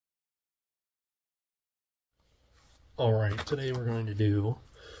Alright, today we're going to do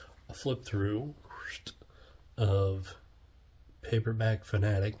a flip through of Paperback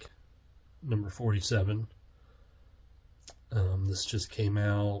Fanatic number 47. This just came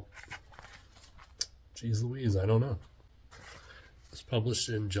out, geez Louise, I don't know. It's published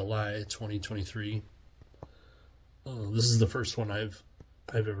in July 2023. This is the first one I've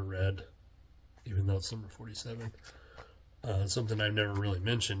ever read, even though it's number 47. Something I've never really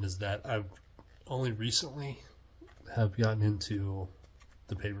mentioned is that I've only recently have gotten into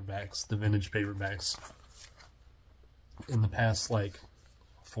the paperbacks, the vintage paperbacks, in the past like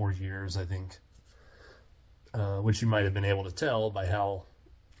 4 years, I think, which you might have been able to tell by how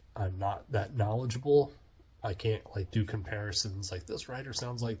I'm not that knowledgeable. I can't like do comparisons like this writer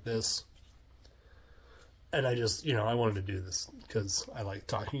sounds like this, and I just, I wanted to do this because I like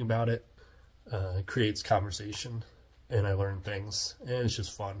talking about it. It creates conversation and I learn things, and it's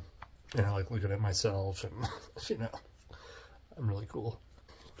just fun. And I like looking at myself, and I'm really cool.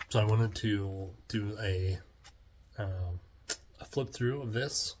 So I wanted to do a flip through of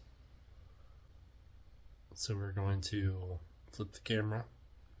this. So we're going to flip the camera,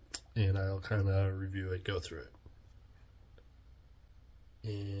 and I'll kind of review it, go through it.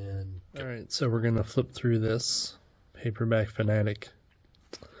 And all right, so we're gonna flip through this Paperback Fanatic.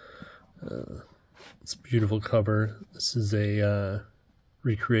 It's a beautiful cover. This is a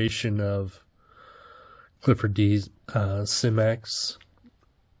recreation of Clifford D. Simak's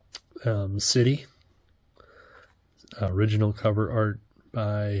City. Original cover art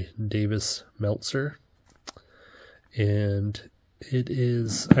by Davis Meltzer. And it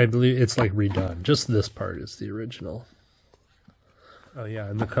is, I believe it's like redone. Just this part is the original. Oh yeah,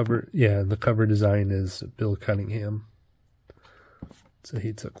 and the cover design is Bill Cunningham. So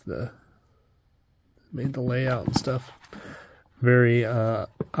he made the layout and stuff. Very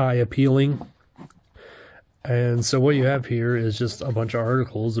eye appealing. And so what you have here is just a bunch of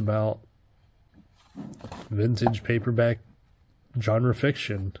articles about vintage paperback genre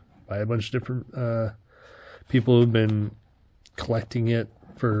fiction by a bunch of different people who've been collecting it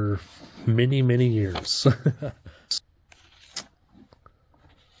for many, many years.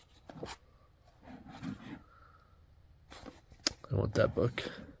 I want that book.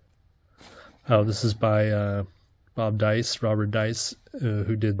 Oh, this is by Robert Dice,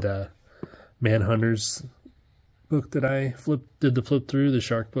 who did the Manhunters book that I did the flip through, the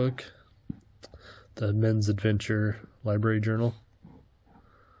shark book, the Men's Adventure Library Journal.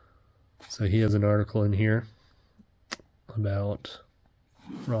 So he has an article in here about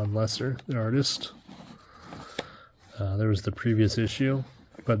Ron Lesser, the artist. There was the previous issue,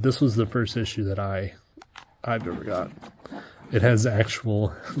 but this was the first issue that I've ever got. It has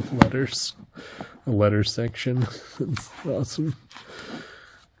actual letters, a letter section. It's awesome.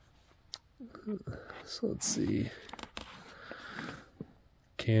 So let's see.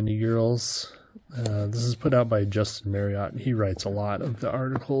 Candy Girls. This is put out by Justin Marriott. He writes a lot of the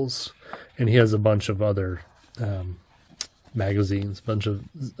articles, and he has a bunch of other magazines, a bunch of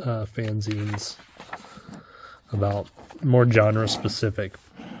fanzines about more genre specific.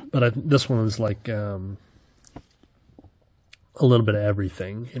 But this one is like a little bit of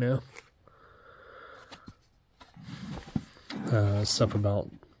everything, stuff about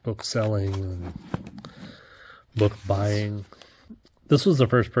book selling and book buying. This was the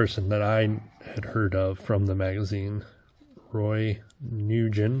first person that I had heard of from the magazine, Roy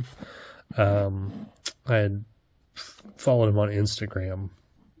Nugent. I had followed him on Instagram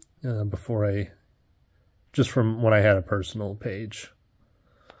just from when I had a personal page.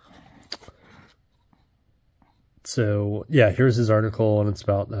 So yeah, here's his article, and it's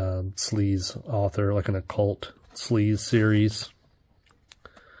about sleaze author, like an occult sleaze series.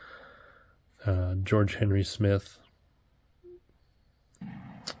 George Henry Smith.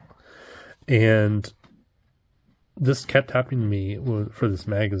 And this kept happening to me for this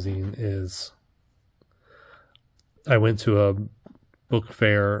magazine is I went to a book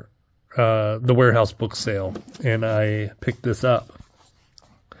fair, the warehouse book sale, and I picked this up.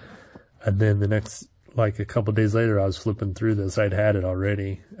 And then like a couple days later, I was flipping through this. I'd had it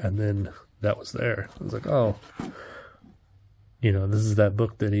already, and then that was there. I was like, oh, this is that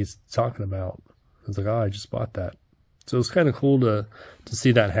book that he's talking about. I was like, oh, I just bought that. So it's kind of cool to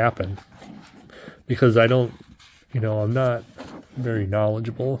see that happen, because I don't, I'm not very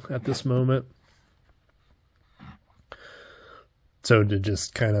knowledgeable at this moment. So to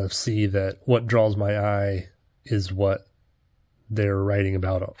just kind of see that what draws my eye is what they're writing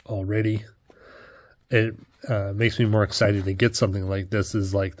about already, it makes me more excited to get something like this.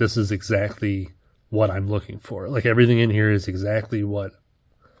 This is exactly what I'm looking for. Like everything in here is exactly what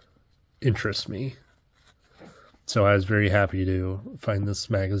interests me. So I was very happy to find this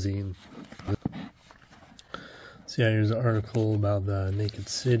magazine. So yeah, here's an article about the Naked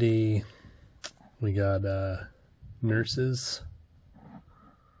City. We got nurses.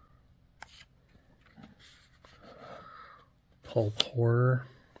 Pulp horror.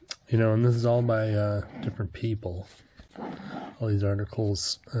 You know, and this is all by different people. All these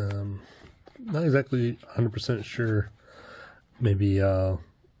articles. Not exactly 100% sure. Maybe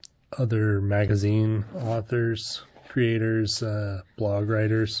other magazine authors, creators, blog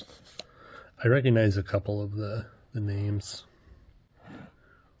writers. I recognize a couple of the names.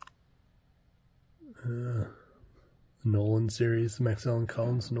 Nolan series, the Max Allan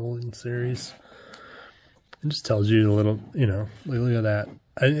Collins Nolan series. It just tells you a little, you know, look at that.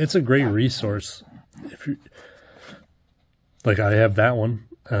 It's a great resource. If you like, I have that one.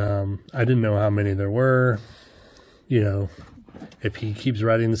 I didn't know how many there were. You know, if he keeps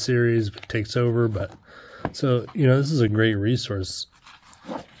writing the series, if it takes over, but so, you know, this is a great resource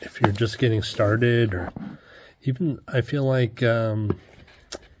if you're just getting started, or even, I feel like, you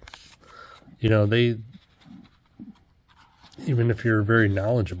know, even if you're very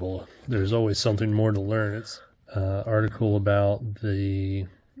knowledgeable, there's always something more to learn. It's an article about the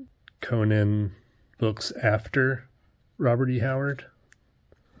Conan books after Robert E. Howard,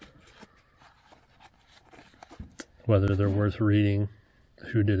 whether they're worth reading,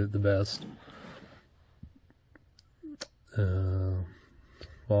 who did it the best.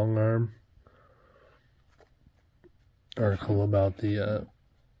 Long Arm article about the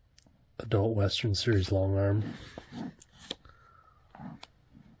adult Western series Long Arm.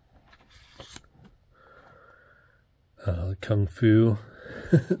 Kung Fu.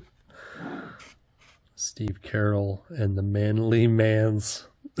 Steve Carroll and the Manly Man's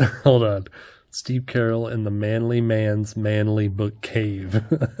hold on. Steve Carroll and the Manly Man's Manly Book Cave.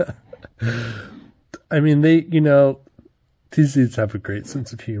 I mean, they, you know, these dudes have a great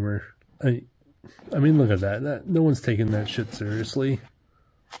sense of humor. I mean, look at that. No one's taking that shit seriously.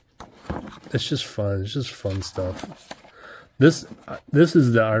 It's just fun. It's just fun stuff. This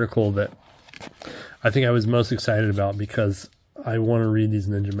is the article that I think I was most excited about because I want to read these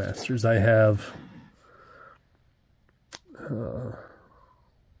Ninja Masters. I have,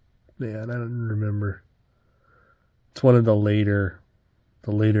 man, I don't remember. It's one of the later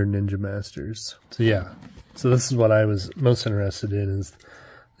Ninja Masters. So yeah, so this is what I was most interested in. Is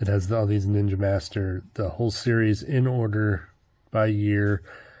it has all these Ninja Master, the whole series in order by year,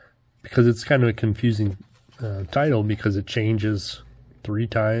 because it's kind of a confusing title because it changes 3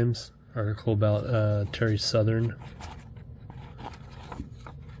 times. Article about Terry Southern.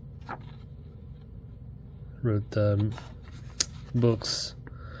 Wrote books,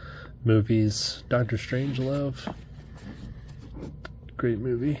 movies. Dr. Strangelove. Great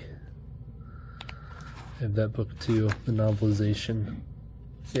movie. I have that book too, the novelization.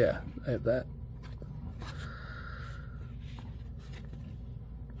 Yeah, I have that.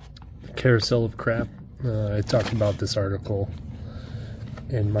 Carousel of Crap. I talked about this article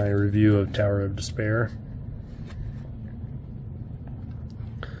in my review of Tower of Despair.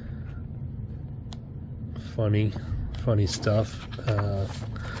 Funny stuff.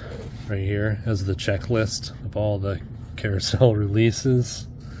 Right here has the checklist of all the Carousel releases.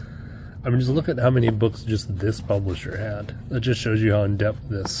 I mean, just look at how many books just this publisher had. That just shows you how in-depth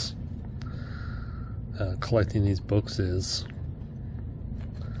this collecting these books is.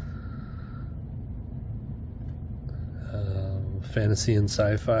 Fantasy and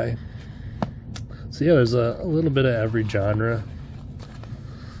sci-fi. So yeah, there's a little bit of every genre.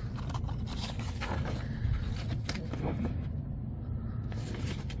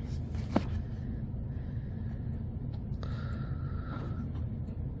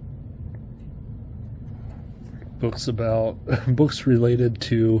 Books related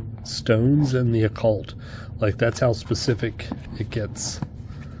to stones and the occult. Like, that's how specific it gets.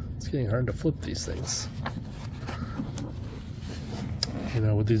 It's getting hard to flip these things. You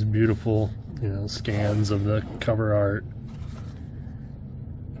know, with these beautiful, you know, scans of the cover art.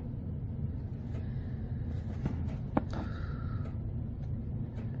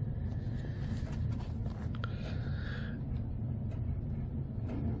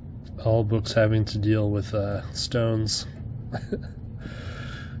 All books having to deal with stones.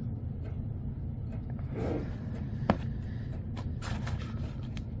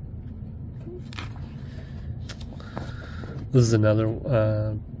 This is another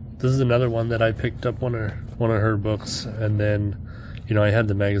one that I picked up one of her books, and then, you know, I had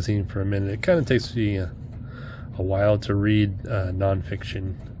the magazine for a minute. It kind of takes me a while to read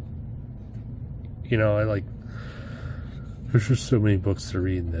nonfiction. You know, there's just so many books to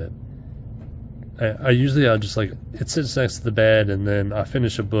read that I'll just like, it sits next to the bed, and then I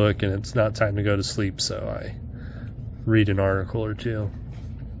finish a book and it's not time to go to sleep, so I read an article or two.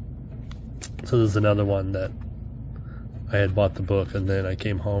 So there's another one that I had bought the book, and then I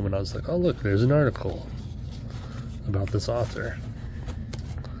came home and I was like, oh look, there's an article about this author.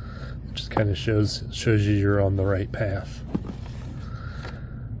 It just kind of shows you you're on the right path.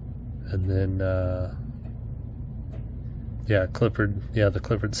 And then the Clifford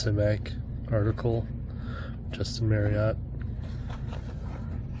Simak article, Justin Marriott,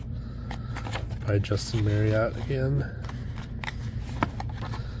 by Justin Marriott again.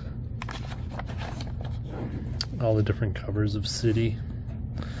 All the different covers of City.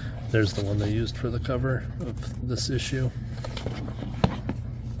 There's the one they used for the cover of this issue.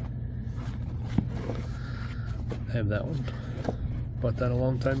 I have that one. Bought that a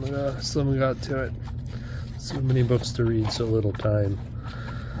long time ago. Still haven't got to it. So many books to read, so little time.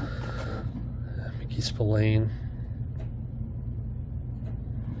 Mickey Spillane.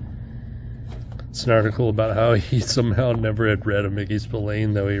 It's an article about how he somehow never had read a Mickey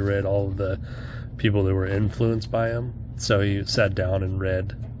Spillane, though he read all of the people that were influenced by him. So he sat down and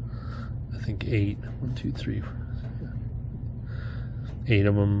read, I think 8 of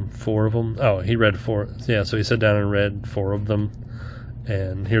them, 4 of them. Oh, he read 4. Yeah, so he sat down and read 4 of them.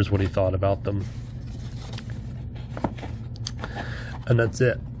 And here's what he thought about them. And that's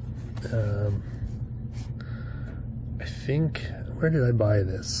it. I think, where did I buy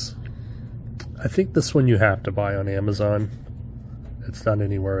this? I think this one you have to buy on Amazon. It's not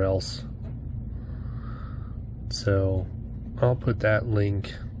anywhere else. So I'll put that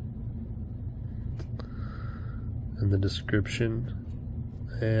link in the description.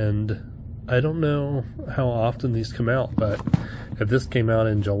 And I don't know how often these come out, but if this came out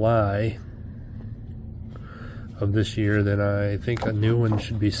in July of this year, then I think a new one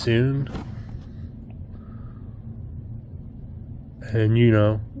should be soon. And you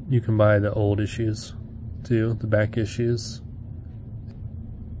know, you can buy the old issues too, the back issues.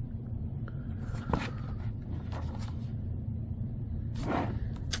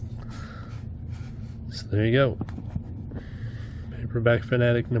 So there you go. Paperback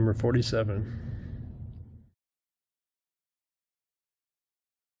Fanatic number 47.